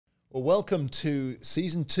Well, welcome to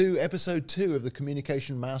Season 2, Episode 2 of the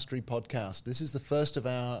Communication Mastery Podcast. This is the first of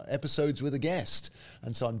our episodes with a guest,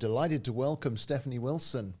 and so I'm delighted to welcome Stephanie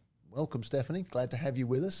Wilson. Welcome, Stephanie. Glad to have you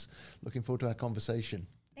with us. Looking forward to our conversation.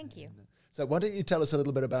 Thank you. So why don't you tell us a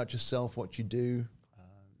little bit about yourself, what you do,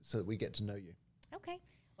 so that we get to know you. Okay.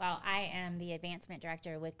 Well, I am the Advancement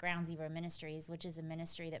Director with Ground Zero Ministries, which is a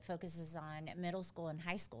ministry that focuses on middle school and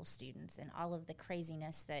high school students and all of the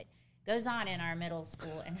craziness that goes on in our middle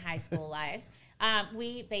school and high school lives.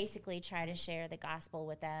 We basically try to share the gospel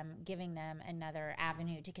with them, giving them another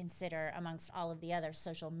avenue to consider amongst all of the other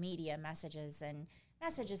social media messages and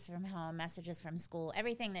messages from home, messages from school,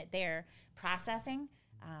 everything that they're processing,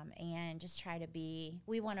 and just try to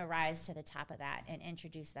we want to rise to the top of that and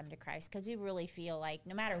introduce them to Christ, because we really feel like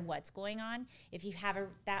no matter what's going on, if you have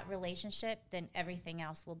that relationship, then everything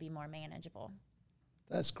else will be more manageable.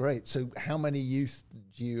 That's great. So how many youth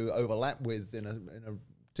do you overlap with in a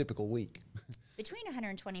typical week? Between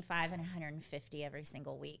 125 and 150 every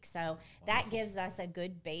single week. So that gives us a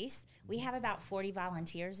good base. We have about 40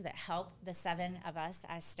 volunteers that help the 7 of us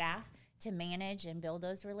as staff to manage and build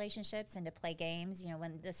those relationships and to play games. You know,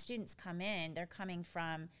 when the students come in, they're coming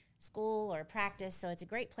from school or practice, so it's a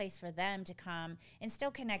great place for them to come and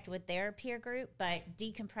still connect with their peer group, but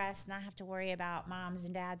decompress, not have to worry about moms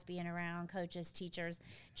and dads being around, coaches, teachers,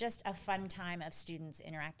 just a fun time of students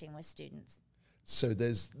interacting with students. So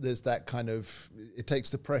there's that kind of, it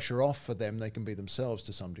takes the pressure off for them. They can be themselves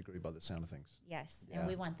to some degree by the sound of things. Yes, yeah. And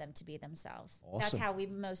we want them to be themselves. Awesome. That's how we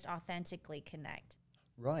most authentically connect.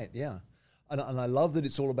 Right, yeah. And I love that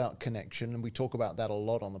it's all about connection, and we talk about that a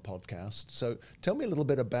lot on the podcast. So tell me a little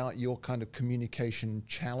bit about your kind of communication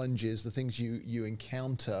challenges, the things you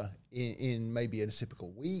encounter in maybe in a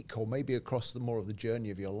typical week or maybe across more of the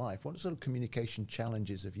journey of your life. What sort of communication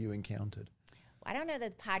challenges have you encountered? I don't know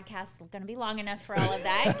that the podcast is going to be long enough for all of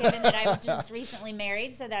that, given that I was just recently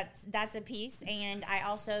married, so that's a piece. And I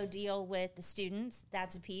also deal with the students,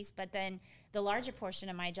 that's a piece. But then the larger portion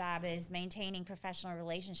of my job is maintaining professional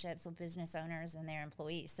relationships with business owners and their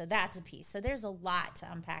employees. So that's a piece. So there's a lot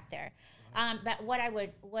to unpack there. But what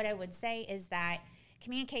I would say is that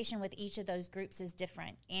communication with each of those groups is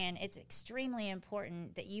different, and it's extremely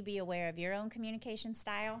important that you be aware of your own communication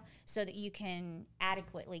style so that you can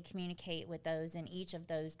adequately communicate with those in each of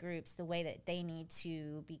those groups the way that they need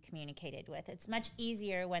to be communicated with. It's much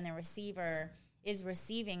easier when the receiver is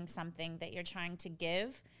receiving something that you're trying to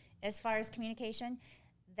give as far as communication.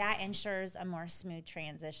 That ensures a more smooth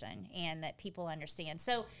transition and that people understand.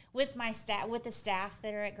 So with the staff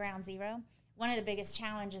that are at Ground Zero, one of the biggest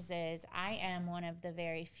challenges is I am one of the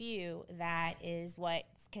very few that is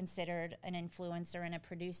what's considered an influencer and a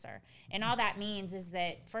producer. And all that means is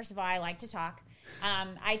that, first of all, I like to talk.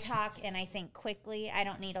 I talk and I think quickly. I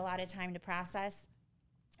don't need a lot of time to process.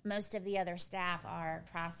 Most of the other staff are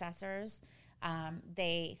processors.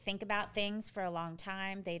 They think about things for a long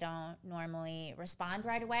time. They don't normally respond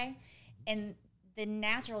right away. And the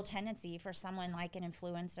natural tendency for someone like an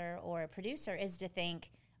influencer or a producer is to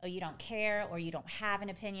think, oh, you don't care or you don't have an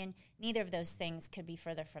opinion. Neither of those things could be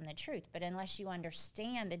further from the truth. But unless you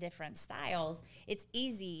understand the different styles, it's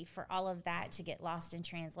easy for all of that to get lost in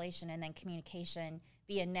translation and then communication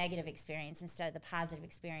be a negative experience instead of the positive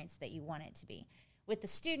experience that you want it to be. With the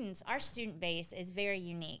students, our student base is very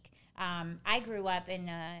unique. I grew up in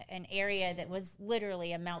an area that was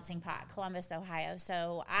literally a melting pot, Columbus, Ohio.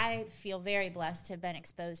 So I feel very blessed to have been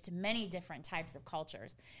exposed to many different types of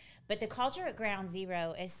cultures. But the culture at Ground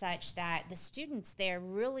Zero is such that the students there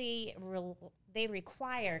really, they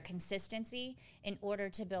require consistency in order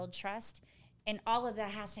to build trust. And all of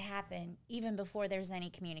that has to happen even before there's any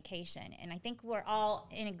communication. And I think we're all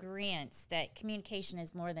in agreement that communication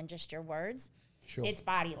is more than just your words. Sure. It's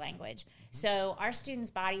body language. So our students'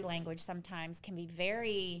 body language sometimes can be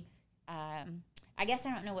very, I guess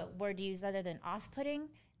I don't know what word to use other than off-putting.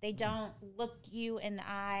 They don't look you in the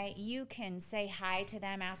eye. You can say hi to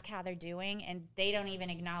them, ask how they're doing, and they don't even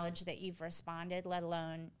acknowledge that you've responded, let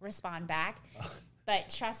alone respond back. But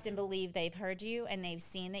trust and believe they've heard you and they've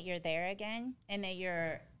seen that you're there again and that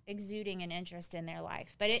you're exuding an interest in their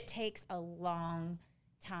life. But it takes a long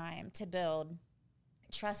time to build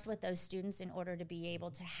trust with those students in order to be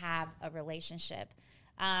able to have a relationship.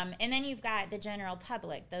 And then you've got the general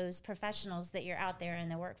public, those professionals that you're out there in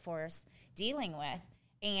the workforce dealing with.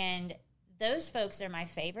 And those folks are my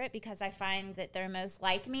favorite because I find that they're most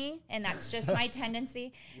like me, and that's just my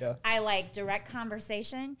tendency. Yeah. I like direct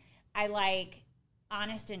conversation. I like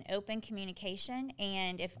honest and open communication.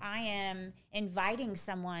 And if I am inviting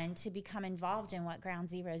someone to become involved in what Ground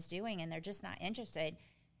Zero is doing and they're just not interested,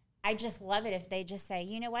 I just love it if they just say,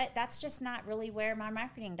 you know what, that's just not really where my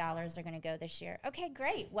marketing dollars are going to go this year. Okay,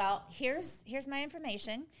 great. Well, here's my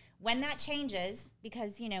information. When that changes,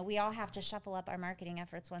 because, you know, we all have to shuffle up our marketing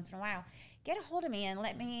efforts once in a while, get a hold of me and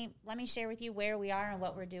let me share with you where we are and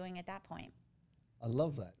what we're doing at that point. I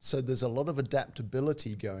love that. So there's a lot of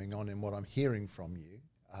adaptability going on in what I'm hearing from you.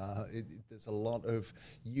 There's a lot of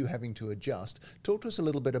you having to adjust. Talk to us a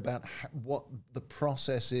little bit about what the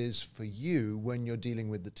process is for you when you're dealing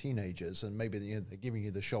with the teenagers, and maybe they're giving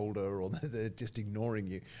you the shoulder or they're just ignoring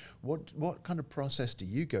you. What kind of process do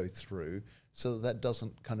you go through so that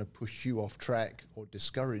doesn't kind of push you off track or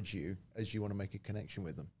discourage you as you want to make a connection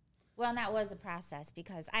with them? Well, and that was a process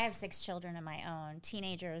because I have 6 children of my own.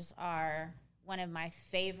 Teenagers are one of my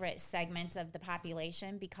favorite segments of the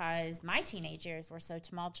population because my teenage years were so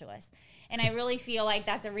tumultuous. And I really feel like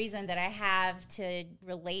that's a reason that I have to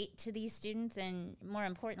relate to these students, and more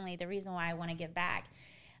importantly, the reason why I want to give back.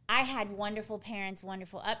 I had wonderful parents,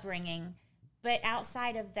 wonderful upbringing, but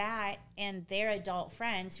outside of that and their adult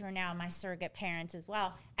friends who are now my surrogate parents as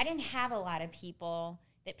well, I didn't have a lot of people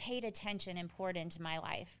that paid attention and poured into my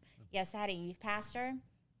life. Yes, I had a youth pastor,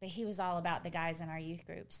 but he was all about the guys in our youth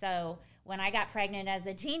group. So when I got pregnant as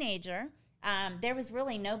a teenager, there was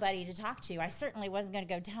really nobody to talk to. I certainly wasn't going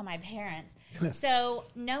to go tell my parents. So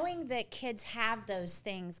knowing that kids have those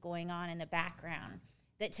things going on in the background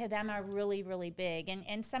that to them are really, really big,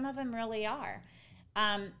 and some of them really are,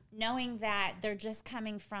 knowing that they're just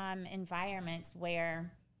coming from environments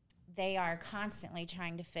where they are constantly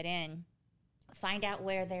trying to fit in, find out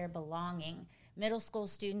where they're belonging. Middle school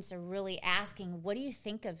students are really asking, what do you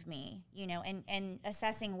think of me? You know, and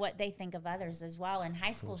assessing what they think of others as well. And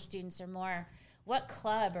high school students are more, what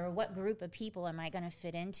club or what group of people am I going to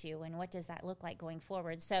fit into? And what does that look like going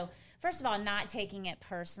forward? So first of all, not taking it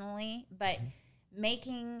personally, but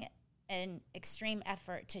making an extreme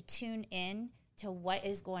effort to tune in to what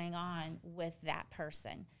is going on with that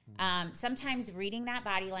person. Sometimes reading that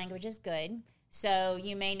body language is good. So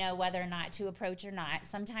you may know whether or not to approach or not.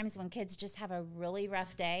 Sometimes when kids just have a really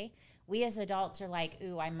rough day, we as adults are like,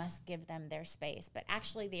 ooh, I must give them their space. But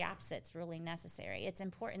actually the opposite's really necessary. It's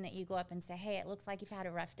important that you go up and say, hey, it looks like you've had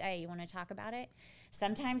a rough day. You want to talk about it?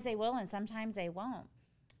 Sometimes they will and sometimes they won't.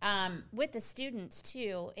 With the students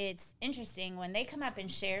too, it's interesting when they come up and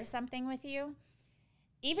share something with you,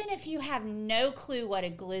 even if you have no clue what a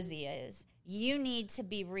glizzy is, you need to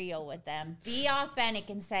be real with them. Be authentic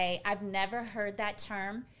and say, I've never heard that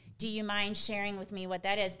term. Do you mind sharing with me what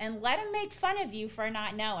that is? And let them make fun of you for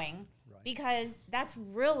not knowing, because that's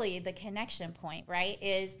really the connection point, right?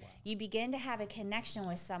 Is you begin to have a connection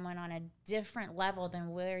with someone on a different level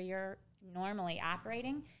than where you're normally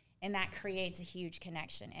operating, and that creates a huge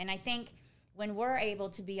connection. And I think when we're able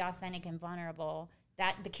to be authentic and vulnerable,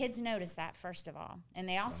 that the kids notice that, first of all. And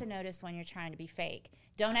they also notice when you're trying to be fake.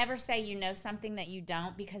 Don't ever say you know something that you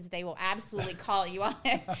don't, because they will absolutely call you on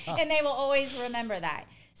it, and they will always remember that.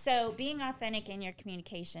 So being authentic in your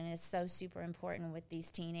communication is so super important with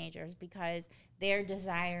these teenagers, because they're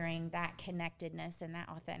desiring that connectedness and that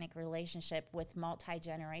authentic relationship with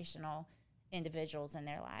multi-generational individuals in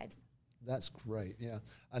their lives. That's great, yeah.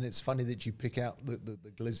 And it's funny that you pick out the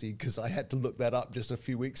glizzy, because I had to look that up just a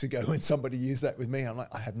few weeks ago when somebody used that with me. I'm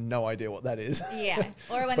like, I have no idea what that is. Yeah.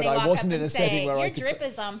 Or when they walk up and say, your drip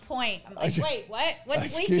is on point. I'm like, wait, what?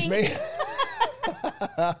 What's excuse leaking?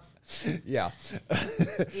 Me? Yeah.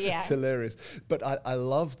 It's hilarious. But I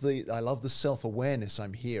love the self-awareness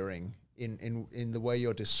I'm hearing in the way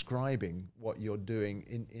you're describing what you're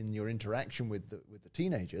doing in your interaction with the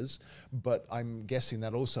teenagers, but I'm guessing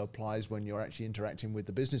that also applies when you're actually interacting with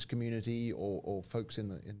the business community or folks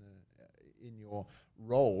in your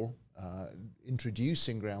role,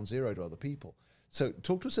 introducing Ground Zero to other people. So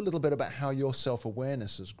talk to us a little bit about how your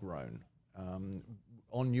self-awareness has grown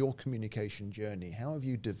on your communication journey. How have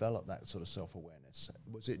you developed that sort of self-awareness?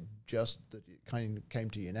 Was it just that it kind of came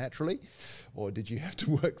to you naturally, or did you have to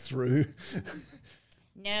work through?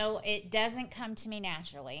 No, it doesn't come to me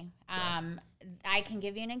naturally. I can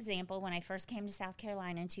give you an example. When I first came to South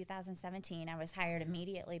Carolina in 2017, I was hired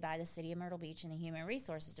immediately by the city of Myrtle Beach in the Human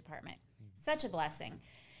Resources Department. Such a blessing.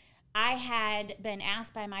 I had been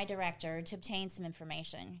asked by my director to obtain some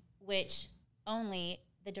information, which only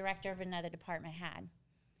the director of another department had.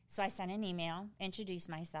 So I sent an email, introduced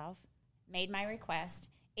myself, made my request,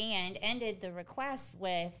 and ended the request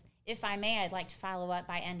with, if I may, I'd like to follow up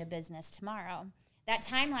by end of business tomorrow. That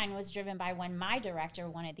timeline was driven by when my director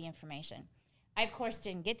wanted the information. I, of course,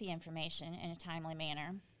 didn't get the information in a timely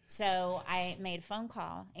manner. So I made a phone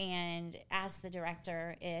call and asked the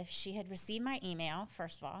director if she had received my email,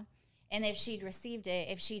 first of all, and if she'd received it,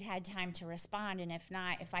 if she'd had time to respond, and if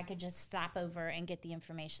not, if I could just stop over and get the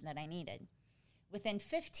information that I needed. Within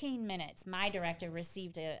 15 minutes, my director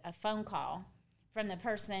received a phone call from the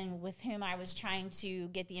person with whom I was trying to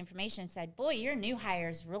get the information and said, boy, your new hire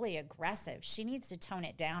is really aggressive. She needs to tone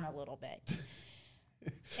it down a little bit.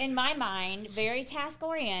 In my mind, very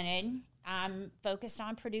task-oriented, focused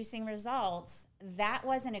on producing results. That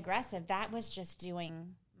wasn't aggressive. That was just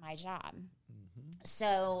doing my job.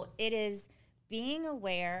 So it is being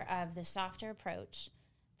aware of the softer approach.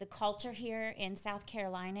 The culture here in South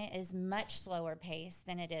Carolina is much slower paced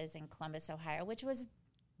than it is in Columbus, Ohio, which was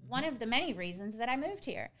one of the many reasons that I moved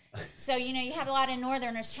here. So, you have a lot of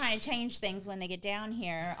Northerners trying to change things when they get down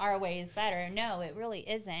here. Our way is better. No, it really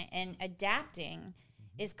isn't. And adapting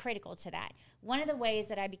is critical to that. One of the ways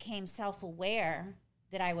that I became self-aware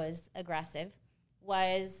that I was aggressive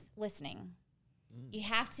was listening. You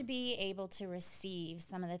have to be able to receive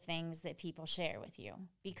some of the things that people share with you,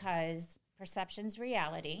 because perception's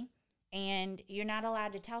reality, and you're not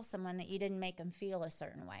allowed to tell someone that you didn't make them feel a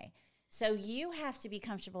certain way. So you have to be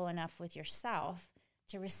comfortable enough with yourself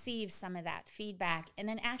to receive some of that feedback and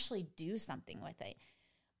then actually do something with it.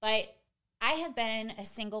 But I have been a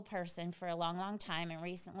single person for a long, long time and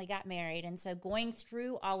recently got married. And so going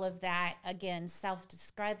through all of that, again,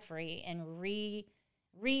 self-discovery and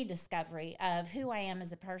rediscovery of who I am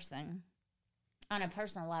as a person on a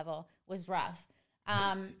personal level was rough.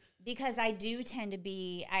 Because I do tend to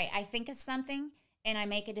be, I think of something and I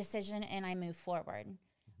make a decision and I move forward.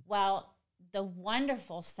 Well, the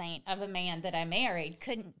wonderful saint of a man that I married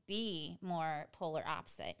couldn't be more polar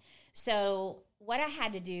opposite. So what I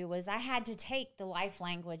had to do was I had to take the life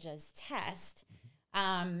languages test,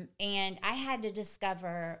 and I had to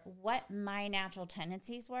discover what my natural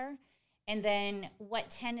tendencies were, and then what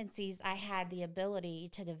tendencies I had the ability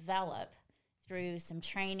to develop through some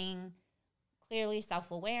training, clearly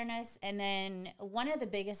self-awareness. And then one of the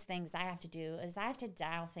biggest things I have to do is I have to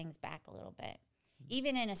dial things back a little bit.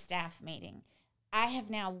 Even in a staff meeting, I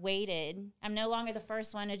have now waited. I'm no longer the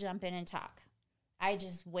first one to jump in and talk. I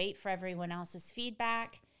just wait for everyone else's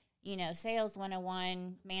feedback. Sales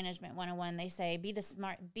 101, management 101, they say be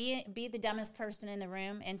the dumbest person in the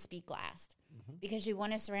room and speak last. Because you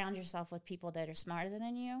want to surround yourself with people that are smarter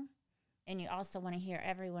than you, and you also want to hear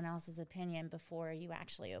everyone else's opinion before you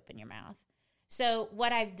actually open your mouth. So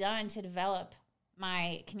what I've done to develop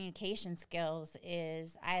my communication skills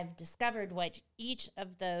is I've discovered what each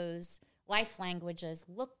of those life languages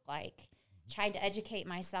look like, tried to educate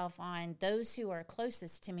myself on those who are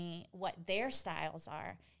closest to me, what their styles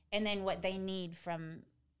are, and then what they need from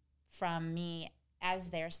me as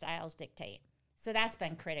their styles dictate. So that's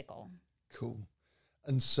been critical. Cool.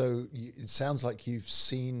 And so it sounds like you've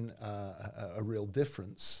seen a real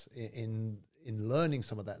difference in learning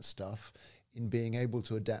some of that stuff, in being able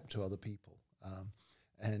to adapt to other people.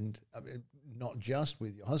 And I mean, not just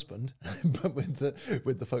with your husband, but with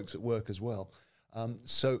the folks at work as well.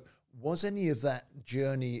 So was any of that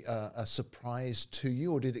journey a surprise to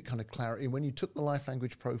you, or did it kind of clarify? When you took the life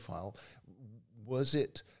language profile, was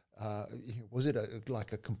it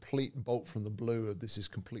like a complete bolt from the blue of this is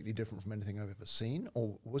completely different from anything I've ever seen?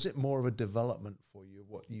 Or was it more of a development for you,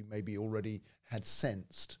 what you maybe already had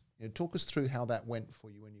sensed? Talk us through how that went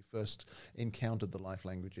for you when you first encountered the life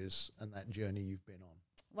languages and that journey you've been on.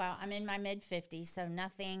 Well, I'm in my mid-50s, so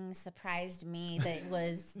nothing surprised me that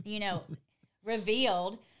was,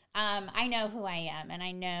 revealed. I know who I am, and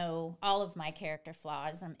I know all of my character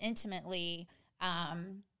flaws. I'm intimately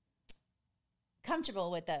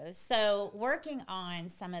comfortable with those. So working on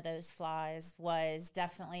some of those flaws was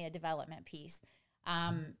definitely a development piece.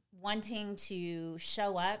 Wanting to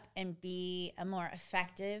show up and be a more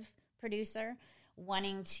effective producer,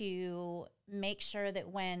 wanting to make sure that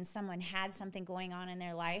when someone had something going on in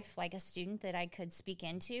their life, like a student that I could speak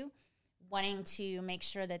into, wanting to make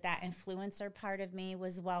sure that that influencer part of me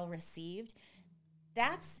was well received.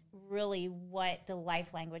 That's really what the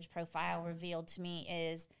life language profile revealed to me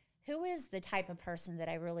is, who is the type of person that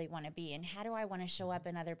I really want to be, and how do I want to show up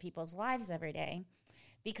in other people's lives every day?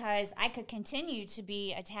 Because I could continue to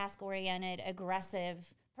be a task-oriented,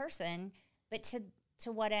 aggressive person, but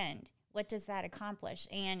to what end? What does that accomplish?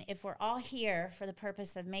 And if we're all here for the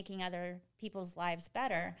purpose of making other people's lives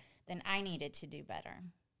better, then I needed to do better.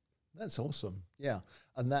 That's awesome. Yeah.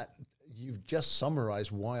 And that you've just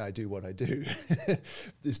summarized why I do what I do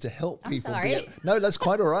is to help people. I'm sorry. No, that's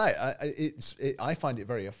quite all right. I find it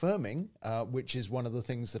very affirming, which is one of the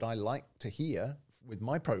things that I like to hear with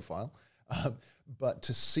my profile. But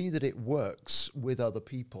to see that it works with other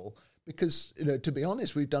people, because, to be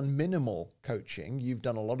honest, we've done minimal coaching. You've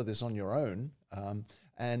done a lot of this on your own.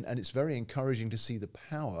 And it's very encouraging to see the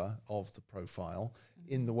power of the profile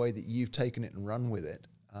in the way that you've taken it and run with it.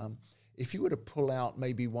 If you were to pull out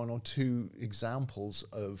maybe one or two examples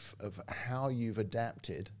of how you've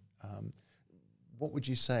adapted, what would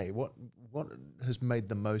you say? What has made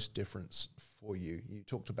the most difference for you? You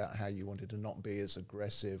talked about how you wanted to not be as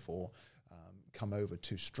aggressive or come over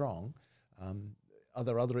too strong. Are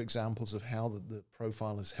there other examples of how the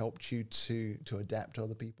profile has helped you to adapt to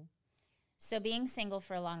other people? So being single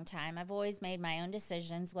for a long time, I've always made my own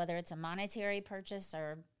decisions, whether it's a monetary purchase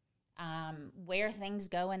or where things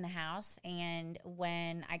go in the house. And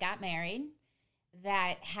when I got married,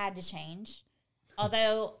 that had to change.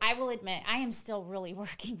 Although I will admit, I am still really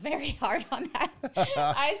working very hard on that.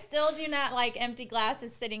 I still do not like empty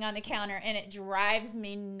glasses sitting on the counter, and it drives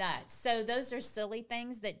me nuts. So those are silly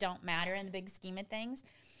things that don't matter in the big scheme of things.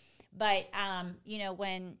 But,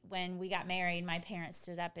 when we got married, my parents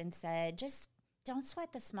stood up and said, just don't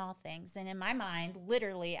sweat the small things. And in my mind,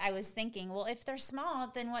 literally, I was thinking, well, if they're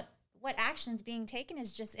small, then what action's being taken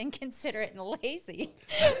is just inconsiderate and lazy.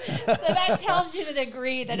 So that tells you the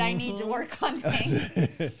degree that I need to work on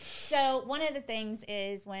things. So one of the things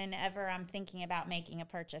is whenever I'm thinking about making a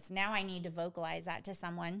purchase, now I need to vocalize that to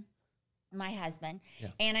someone, my husband,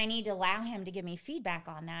 and I need to allow him to give me feedback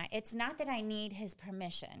on that. It's not that I need his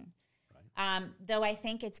permission. Though I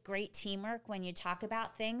think it's great teamwork when you talk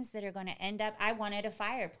about things that are going to end up. I wanted a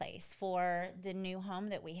fireplace for the new home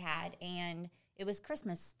that we had, and it was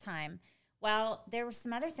Christmas time. Well, there were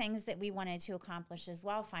some other things that we wanted to accomplish as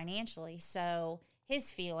well financially. So his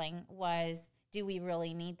feeling was, do we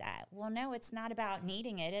really need that? Well, no, it's not about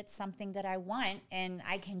needing it. It's something that I want, and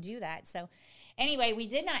I can do that. So anyway, we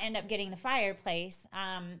did not end up getting the fireplace,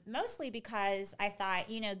 mostly because I thought,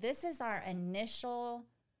 this is our initial,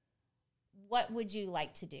 what would you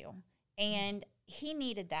like to do? And he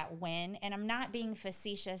needed that win, and I'm not being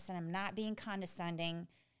facetious, and I'm not being condescending.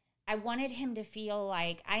 I wanted him to feel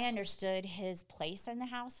like I understood his place in the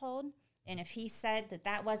household, and if he said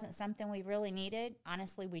that wasn't something we really needed,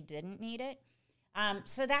 honestly, we didn't need it.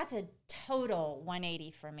 So that's a total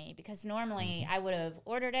 180 for me, because normally I would have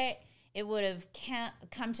ordered it. It would have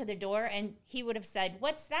come to the door, and he would have said,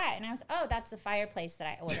 what's that? And I was, that's the fireplace that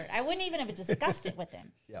I ordered. I wouldn't even have discussed it with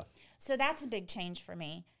him. Yeah. So that's a big change for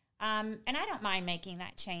me. And I don't mind making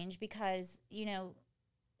that change because,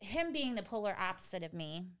 him being the polar opposite of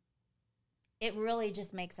me, it really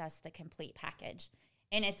just makes us the complete package.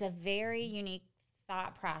 And it's a very unique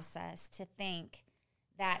thought process to think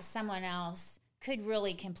that someone else could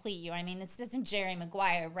really complete you. I mean, this isn't Jerry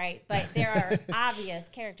Maguire, right? But there are obvious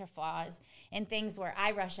character flaws and things where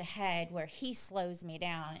I rush ahead, where he slows me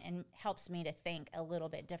down and helps me to think a little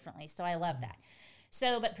bit differently. So I love that.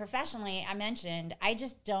 So, but professionally, I mentioned, I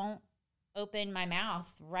just don't open my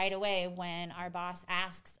mouth right away when our boss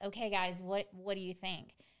asks, okay, guys, what do you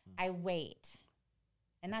think? I wait.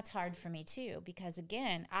 And that's hard for me too, because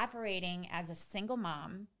again, operating as a single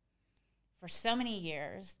mom for so many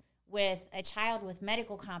years with a child with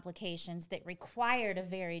medical complications that required a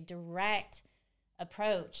very direct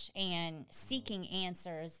approach and seeking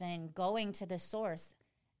answers and going to the source,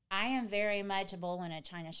 I am very much a bull in a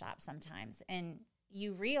china shop sometimes. And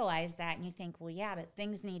you realize that and you think, well, yeah, but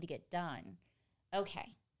things need to get done.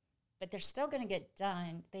 Okay. But they're still going to get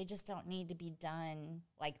done. They just don't need to be done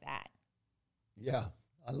like that. Yeah,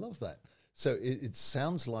 I love that. So it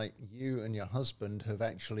sounds like you and your husband have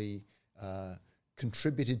actually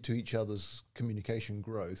contributed to each other's communication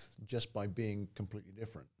growth just by being completely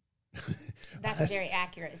different. That's a very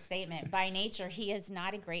accurate statement. By nature, he is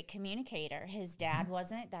not a great communicator. His dad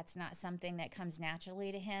wasn't. That's not something that comes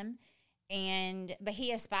naturally to him. But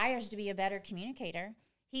he aspires to be a better communicator.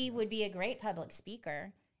 He would be a great public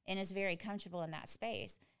speaker and is very comfortable in that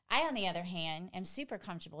space. I, on the other hand, am super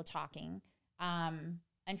comfortable talking.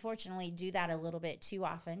 Unfortunately, do that a little bit too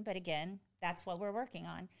often. But again, that's what we're working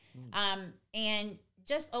on. And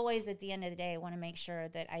just always at the end of the day, I want to make sure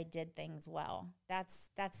that I did things well. That's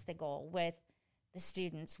the goal with the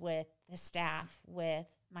students, with the staff, with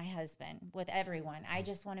my husband, with everyone. I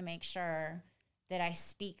just want to make sure that I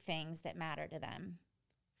speak things that matter to them.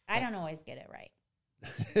 I don't always get it right.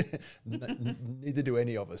 Neither do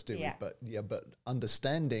any of us, do we? But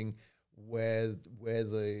understanding where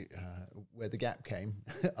the gap came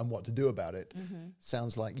and what to do about it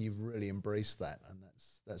sounds like you've really embraced that, and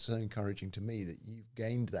that's so encouraging to me that you've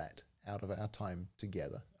gained that out of our time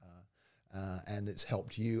together, and it's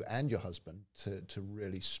helped you and your husband to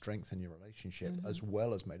really strengthen your relationship as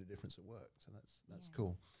well as made a difference at work. So that's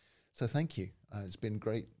cool. So thank you. It's been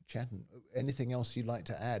great chatting. Anything else you'd like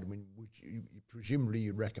to add? I mean, presumably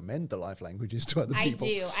you recommend the life languages to other people. I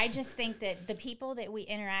do. I just think that the people that we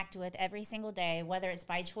interact with every single day, whether it's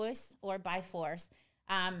by choice or by force,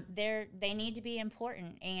 they need to be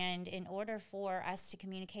important. And in order for us to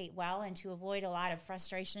communicate well and to avoid a lot of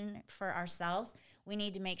frustration for ourselves, we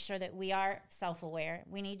need to make sure that we are self-aware.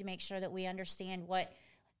 We need to make sure that we understand what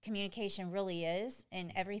communication really is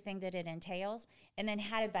and everything that it entails, and then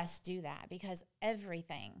how to best do that, because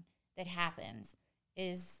everything that happens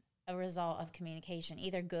is a result of communication,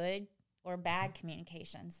 either good or bad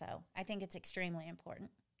communication. So I think it's extremely important.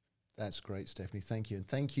 That's great, Stephanie. Thank you. And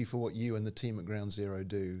thank you for what you and the team at Ground Zero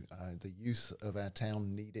do. The youth of our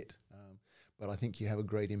town need it. But I think you have a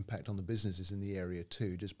great impact on the businesses in the area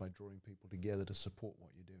too, just by drawing people together to support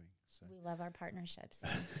what you're doing. So. We love our partnerships. So,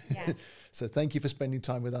 yeah. So thank you for spending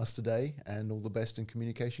time with us today, and all the best in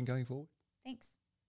communication going forward. Thanks.